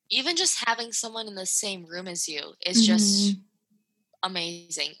even just having someone in the same room as you is just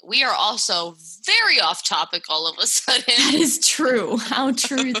amazing. We are also very off topic all of a sudden. That is true. How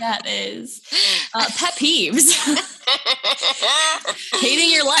true that is. Pet peeves. Hating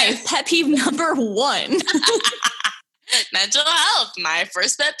your life. Pet peeve number 1. Mental health. My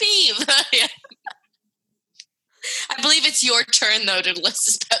first pet peeve. Yeah. I believe it's your turn though to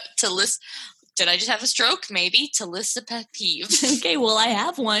list. Did I just have a stroke? Maybe to list a pet peeve. Okay, well, I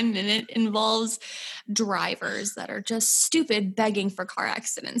have one, and it involves drivers that are just stupid begging for car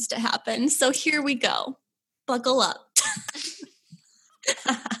accidents to happen. So here we go. Buckle up.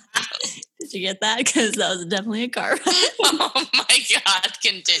 Did you get that? Because that was definitely a car ride. Oh my God,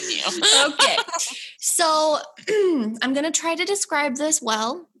 continue. Okay, so I'm going to try to describe this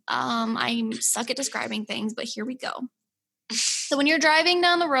well. I suck at describing things, but here we go. So when you're driving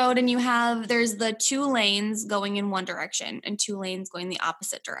down the road and there's the 2 lanes going in one direction and 2 lanes going the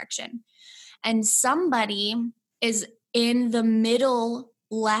opposite direction. And somebody is in the middle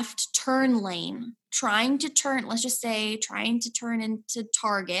left turn lane trying to turn into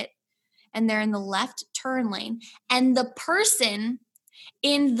Target, and they're in the left turn lane. And the person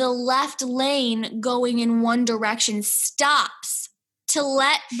in the left lane going in one direction stops to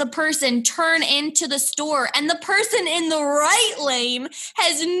let the person turn into the store, and the person in the right lane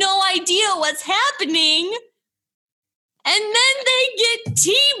has no idea what's happening, and then they get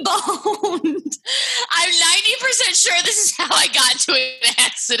T-boned. I'm 90% sure this is how I got to an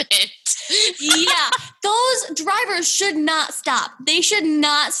accident. Yeah, those drivers should not stop. They should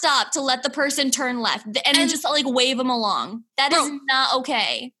not stop to let the person turn left and just wave them along. That is not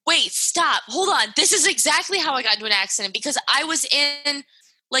okay. Wait, stop. Hold on. This is exactly how I got into an accident, because I was in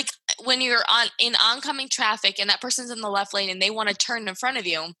when you're in oncoming traffic and that person's in the left lane and they want to turn in front of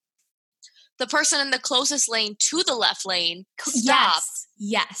you. The person in the closest lane to the left lane stopped.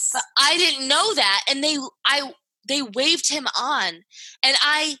 Yes. But I didn't know that, and they waved him on, and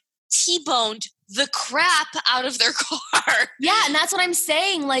I T-boned the crap out of their car. Yeah, and that's what I'm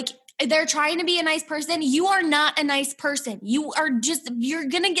saying. They're trying to be a nice person. You are not a nice person. You're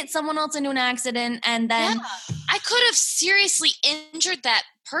going to get someone else into an accident, and then... Yeah. I could have seriously injured that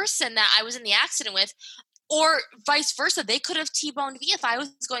person that I was in the accident with, or vice versa. They could have T-boned me if I was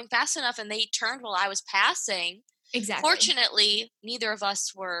going fast enough and they turned while I was passing. Exactly. Fortunately, neither of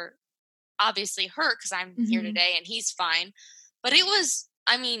us were obviously hurt because I'm here today and he's fine. But it was,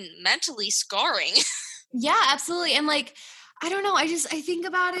 mentally scarring. Yeah, absolutely. And I don't know. I think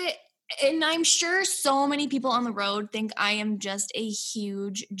about it, and I'm sure so many people on the road think I am just a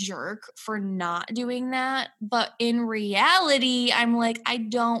huge jerk for not doing that. But in reality, I'm I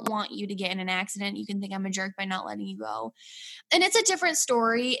don't want you to get in an accident. You can think I'm a jerk by not letting you go. And it's a different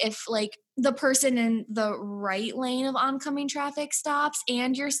story if the person in the right lane of oncoming traffic stops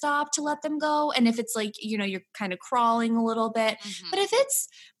and you're stopped to let them go. And if it's you're kind of crawling a little bit. Mm-hmm. But if it's,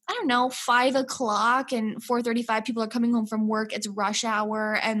 I don't know, 5 o'clock and 4:35, people are coming home from work, it's rush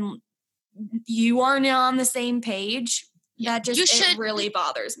hour, and you are not on the same page, that just it really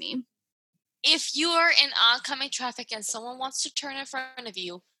bothers me. If you are in oncoming traffic and someone wants to turn in front of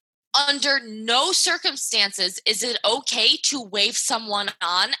you, under no circumstances is it okay to wave someone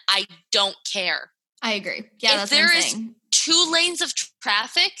on. I don't care. I agree. Yeah, if there is 2 lanes of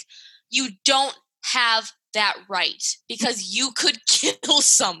traffic, you don't have that right because you could kill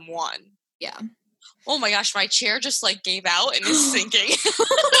someone. Yeah. Oh my gosh, my chair just like gave out and is sinking.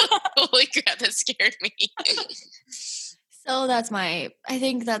 Holy crap, that scared me. So I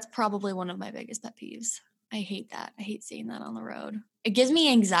think that's probably one of my biggest pet peeves. I hate that. I hate seeing that on the road. It gives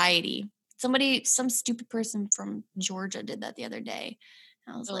me anxiety. Some stupid person from Georgia did that the other day.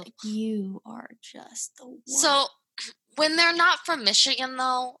 I was like, you are just the worst. So when they're not from Michigan,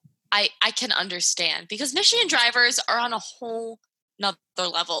 though, I can understand because Michigan drivers are on a whole nother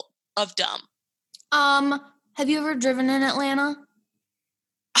level of dumb. Have you ever driven in Atlanta?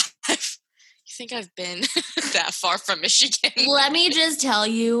 You think I've been that far from Michigan? Let me just tell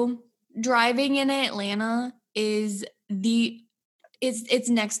you, driving in Atlanta is it's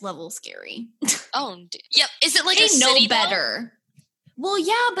next level scary. Oh, yep. Is it like they a city know better? Well,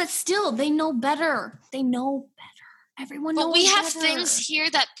 yeah, but still, they know better. They know better. Everyone knows better. But we have things here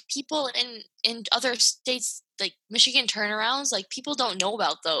that people in other states, like Michigan turnarounds, like people don't know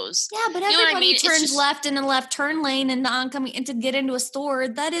about those. Yeah, but everybody turns left in a left turn lane and oncoming and to get into a store.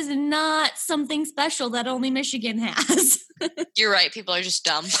 That is not something special that only Michigan has. You're right. People are just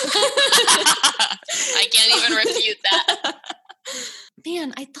dumb. I can't even refute that.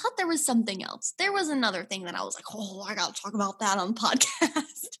 Man, I thought there was something else. There was another thing that I was like, oh, I gotta talk about that on the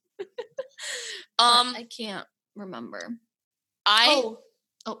podcast. I can't remember. I'm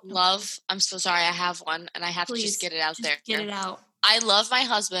so sorry, I have one and I have to just get it out there. Get it out. I love my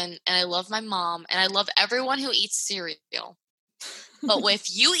husband and I love my mom and I love everyone who eats cereal. But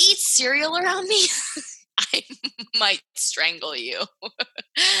if you eat cereal around me, I might strangle you.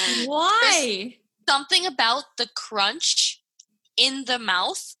 Why? There's something about the crunch in the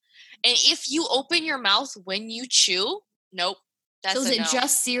mouth, and if you open your mouth when you chew, nope. That's so is it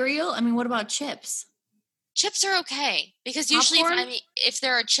just cereal? I mean, what about chips? Chips are okay because usually if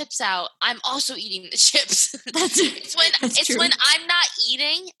there are chips out, I'm also eating the chips. It's when I'm not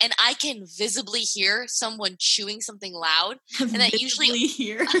eating and I can visibly hear someone chewing something loud, and that usually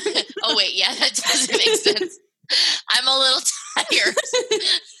hear. Oh wait, yeah, that doesn't make sense. I'm a little tired.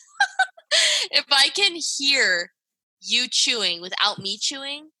 If I can hear you chewing without me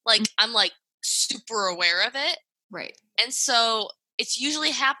chewing, like I'm like super aware of it. Right. And so it's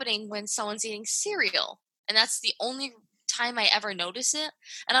usually happening when someone's eating cereal. And that's the only time I ever notice it.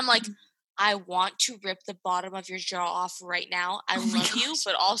 And I'm like, I want to rip the bottom of your jaw off right now. I love you,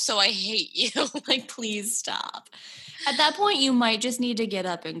 but also I hate you. Like, please stop. At that point, you might just need to get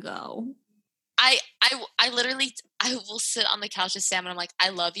up and go. I literally, I will sit on the couch with Sam and I'm like, I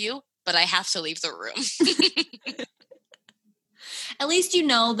love you, but I have to leave the room. At least you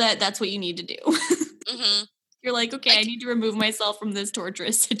know that that's what you need to do. Mm-hmm. You're like, okay, I need to remove myself from this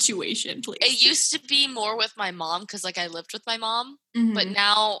torturous situation, please. It used to be more with my mom because, like, I lived with my mom. Mm-hmm. But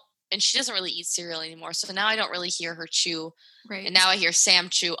now, and she doesn't really eat cereal anymore. So now I don't really hear her chew. Right. And now I hear Sam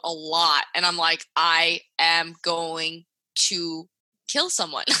chew a lot. And I'm like, I am going to kill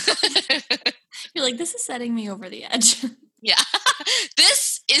someone. You're like, this is setting me over the edge. Yeah.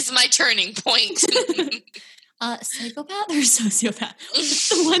 This is my turning point. Psychopath or sociopath? It's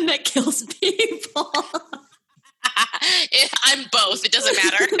the one that kills people. I'm both. It doesn't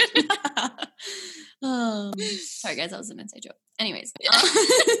matter. Sorry, guys. That was an inside joke. Anyways.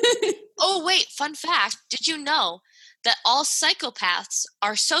 Oh, wait. Fun fact. Did you know that all psychopaths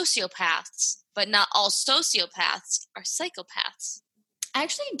are sociopaths, but not all sociopaths are psychopaths? I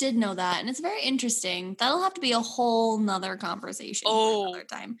actually did know that, and it's very interesting. That'll have to be a whole nother conversation for another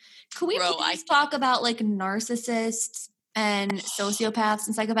time. Could we please talk about, like, narcissists and sociopaths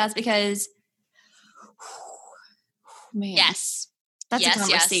and psychopaths? Because, man. Yes. That's a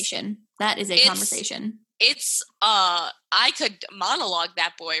conversation. Yes. That is a conversation. It's, I could monologue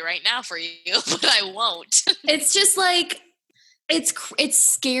that boy right now for you, but I won't. It's just, like, it's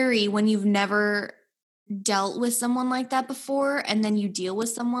scary when you've never dealt with someone like that before and then you deal with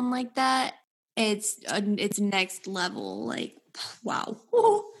someone like that. It's next level. Like, wow.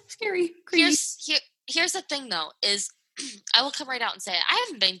 Ooh, scary. Creepy. Here's the thing though, is I will come right out and say it. I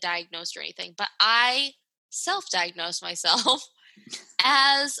haven't been diagnosed or anything, but I self-diagnosed myself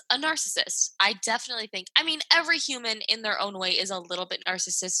as a narcissist. I definitely think, I mean, every human in their own way is a little bit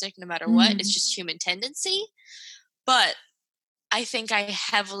narcissistic no matter what. It's just human tendency. But I think I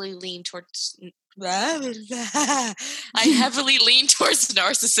heavily lean towards I heavily lean towards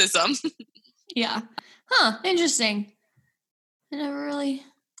narcissism. Yeah. Huh. Interesting. I never really...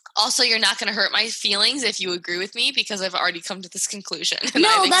 Also, you're not going to hurt my feelings if you agree with me because I've already come to this conclusion.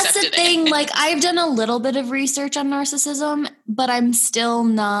 No, that's the thing. Like, I've done a little bit of research on narcissism, but I'm still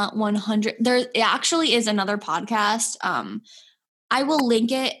not 100. There actually is another podcast. I will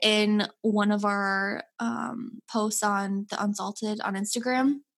link it in one of our posts on the Unsalted on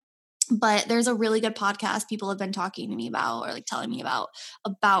Instagram. But there's a really good podcast people have been talking to me about or like telling me about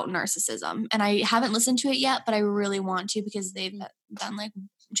narcissism. And I haven't listened to it yet, but I really want to because they've been like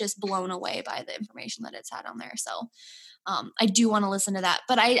just blown away by the information that it's had on there. So I do want to listen to that,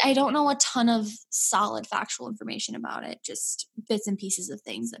 but I don't know a ton of solid factual information about it, just bits and pieces of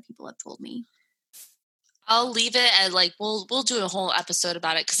things that people have told me. I'll leave it at like we'll do a whole episode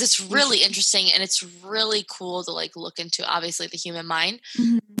about it because it's really interesting and it's really cool to like look into obviously the human mind.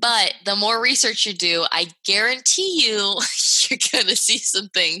 Mm-hmm. But the more research you do, I guarantee you you're gonna see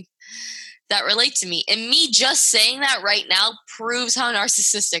something that relate to me. And me just saying that right now proves how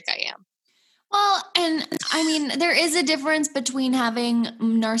narcissistic I am. Well, and I mean, there is a difference between having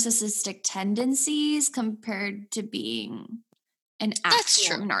narcissistic tendencies compared to being an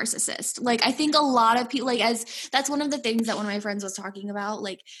actual narcissist. Like, I think a lot of people, like, as that's one of the things that one of my friends was talking about.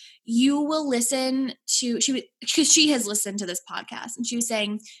 Like, you will listen to, because she has listened to this podcast, and she was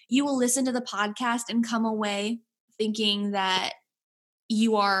saying, you will listen to the podcast and come away thinking that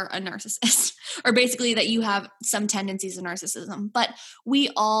you are a narcissist, or basically that you have some tendencies of narcissism. But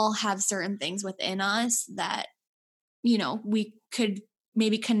we all have certain things within us that, you know, we could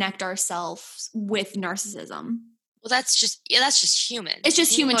maybe connect ourselves with narcissism. Well, that's just human. It's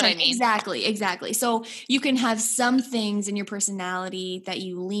just human. I mean? Exactly. So you can have some things in your personality that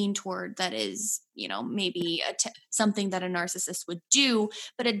you lean toward that is, you know, maybe something that a narcissist would do,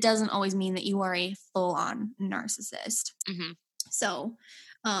 but it doesn't always mean that you are a full-on narcissist. Mm-hmm. So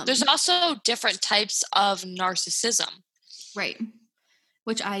there's also different types of narcissism. Right.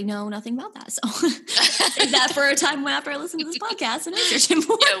 Which I know nothing about that. So save that for a time after I listen to this podcast and research it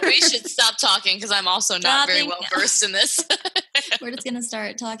more. Yeah, we should stop talking because I'm also not very well versed in this. We're just going to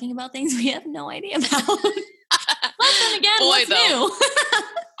start talking about things we have no idea about. But then again, what's new?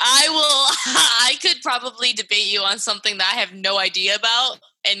 I could probably debate you on something that I have no idea about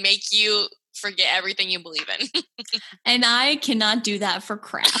and make you forget everything you believe in. And I cannot do that for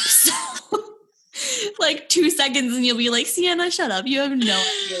crap. So. Like 2 seconds and you'll be like, Sienna, shut up. You have no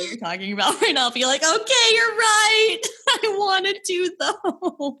idea what you're talking about right now. I'll be like, okay, you're right. I wanted to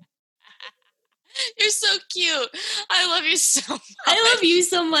though. You're so cute. I love you so much. I love you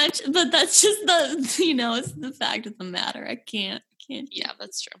so much, but that's just it's the fact of the matter. I can't. Yeah,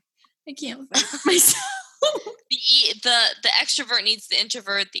 that's true. I can't fight myself. The extrovert needs the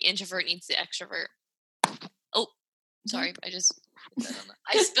introvert. The introvert needs the extrovert. Oh, sorry.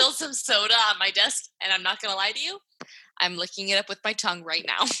 I spilled some soda on my desk, and I'm not going to lie to you. I'm licking it up with my tongue right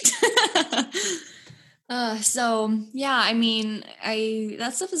now. So, yeah, I mean,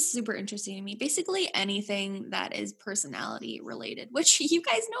 that stuff is super interesting to me. Basically anything that is personality related, which you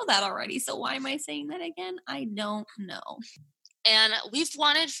guys know that already. So why am I saying that again? I don't know. And we've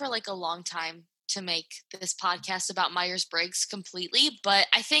wanted for like a long time to make this podcast about Myers-Briggs completely, but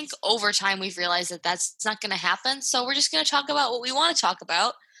I think over time we've realized that that's not going to happen. So we're just going to talk about what we want to talk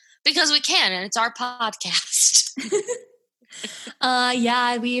about because we can, and it's our podcast.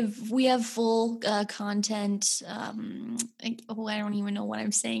 Yeah, we have full content. I don't even know what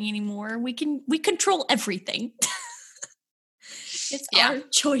I'm saying anymore. We control everything. It's our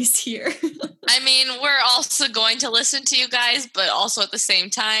choice here. I mean, we're also going to listen to you guys, but also at the same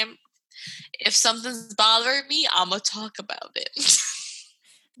time, if something's bothering me, I'm going to talk about it.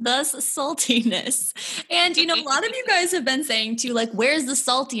 Thus, saltiness. And, a lot of you guys have been saying too, like, where's the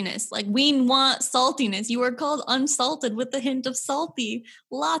saltiness? Like, we want saltiness. You are called unsalted with a hint of salty.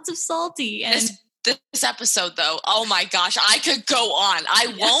 Lots of salty. And this episode, though, oh my gosh, I could go on.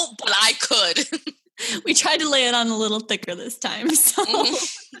 I won't, but I could. We tried to lay it on a little thicker this time. So.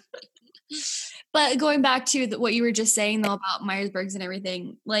 But going back to what you were just saying, though, about Myers-Briggs and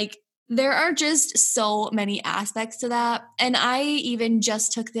everything, like, there are just so many aspects to that. And I even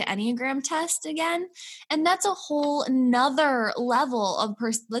just took the Enneagram test again. And that's a whole nother level of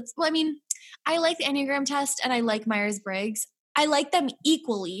I like the Enneagram test and I like Myers-Briggs. I like them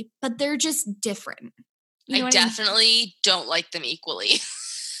equally, but they're just different. I definitely don't like them equally.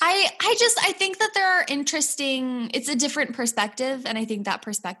 I think that there are it's a different perspective. And I think that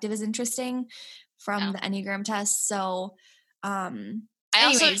perspective is interesting from the Enneagram test. So, I I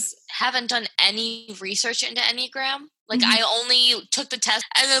also haven't done any research into Enneagram. Like, I only took the test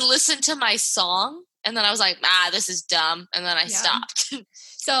and then listened to my song, and then I was like, this is dumb, and then I stopped.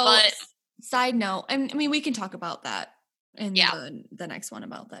 So, side note, I mean, we can talk about that in the next one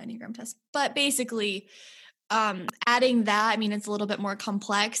about the Enneagram test. But basically, adding that, I mean, it's a little bit more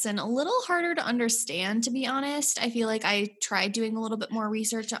complex and a little harder to understand, to be honest. I feel like I tried doing a little bit more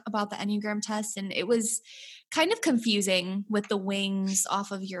research about the Enneagram test, and it was kind of confusing with the wings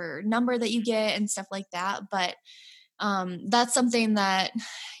off of your number that you get and stuff like that. But that's something that,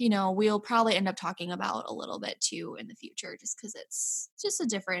 we'll probably end up talking about a little bit too in the future, just because it's just a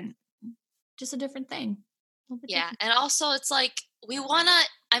different thing. Yeah. And also it's like, we want to,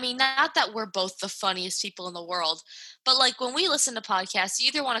 I mean, not that we're both the funniest people in the world, but like when we listen to podcasts, you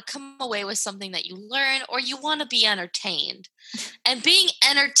either want to come away with something that you learn or you want to be entertained. And being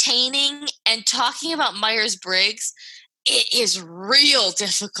entertaining and talking about Myers-Briggs, it is real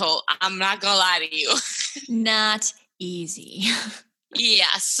difficult. I'm not going to lie to you. Not easy.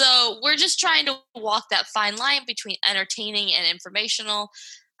 Yeah. So we're just trying to walk that fine line between entertaining and informational.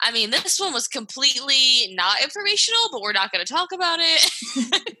 I mean, this one was completely not informational, but we're not going to talk about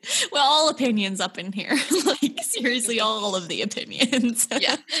it. Well, all opinions up in here. Like, seriously, all of the opinions.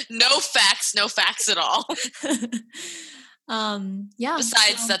 Yeah. No facts at all. Yeah.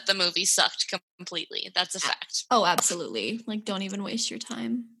 Besides that the movie sucked completely. That's a fact. Oh, absolutely. Like, don't even waste your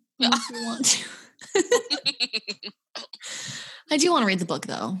time unless you want to. I do want to read the book,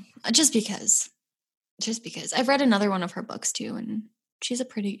 though. Just because. I've read another one of her books, too, and she's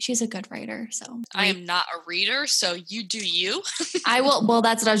a good writer. So I am not a reader, so you do you. I will. Well,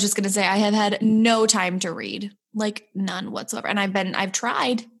 that's what I was just going to say. I have had no time to read, like none whatsoever. And I've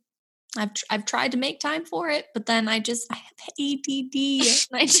tried to make time for it, but then I have ADD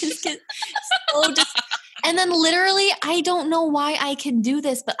and I just get so and then literally, I don't know why I can do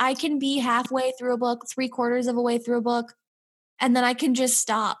this, but I can be halfway through a book, 3/4 of a way through a book, and then I can just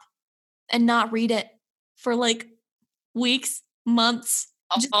stop and not read it for like weeks, months.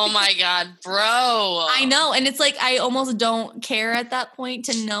 Oh my God, bro. I know. And it's like, I almost don't care at that point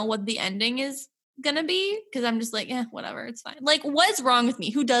to know what the ending is going to be. Cause I'm just like, whatever. It's fine. Like, what's wrong with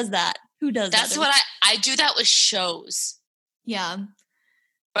me? Who does that? That's what I do that with shows. Yeah.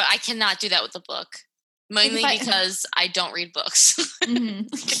 But I cannot do that with the book. Mainly because I don't read books.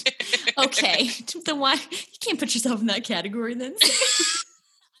 Okay. Then why? You can't put yourself in that category then.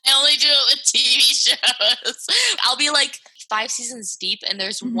 I only do it with TV shows. I'll be like 5 seasons deep and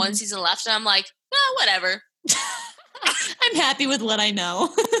there's one season left and I'm like, whatever. I'm happy with what I know.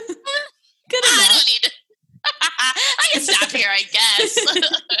 Good enough. I don't need it. I can stop here, I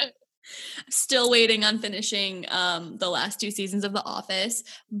guess. Still waiting on finishing the last 2 seasons of The Office,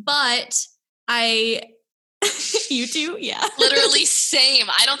 but you too? Yeah. Literally same.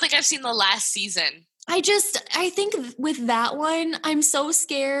 I don't think I've seen the last season. I think with that one, I'm so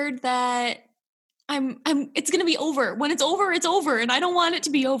scared that it's going to be over. When it's over, it's over. And I don't want it to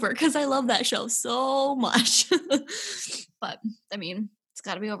be over because I love that show so much. But I mean, it's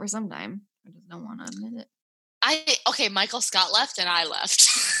got to be over sometime. I just don't want to admit it. Michael Scott left and I left.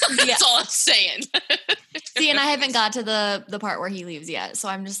 That's all I'm saying. See, and I haven't got to the part where he leaves yet. So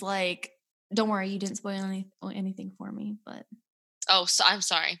I'm just like, don't worry, you didn't spoil anything for me, but. Oh, so I'm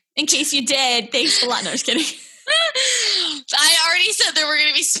sorry. In case you did, thanks a lot. No, just kidding. I already said there were going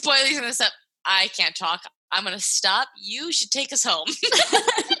to be spoilers in this up. I can't talk. I'm going to stop. You should take us home.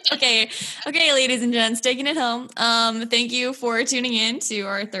 Okay, ladies and gents, taking it home. Thank you for tuning in to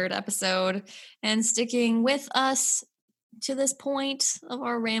our 3rd episode and sticking with us to this point of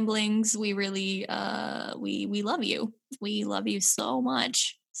our ramblings. We really, we love you. We love you so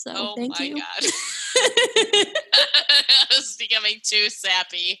much. So thank you. Oh my God. I was becoming too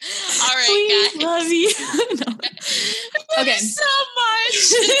sappy. All right, guys. Love you. No. Okay. So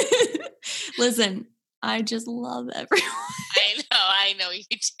much. Listen, I just love everyone. I know you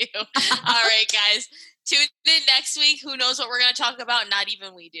do. All right, guys. Tune in next week. Who knows what we're going to talk about? Not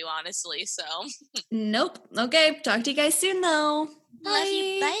even we do, honestly. So. Nope. Okay. Talk to you guys soon, though. Love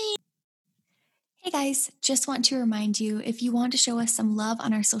you. Bye. Hey guys, just want to remind you, if you want to show us some love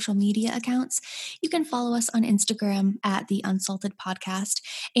on our social media accounts, you can follow us on Instagram at The Unsalted Podcast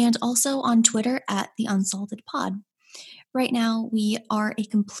and also on Twitter at The Unsalted Pod. Right now, we are a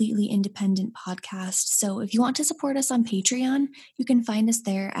completely independent podcast, so if you want to support us on Patreon, you can find us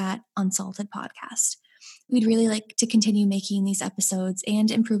there at Unsalted Podcast. We'd really like to continue making these episodes and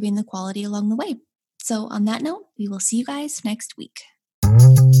improving the quality along the way. So on that note, we will see you guys next week.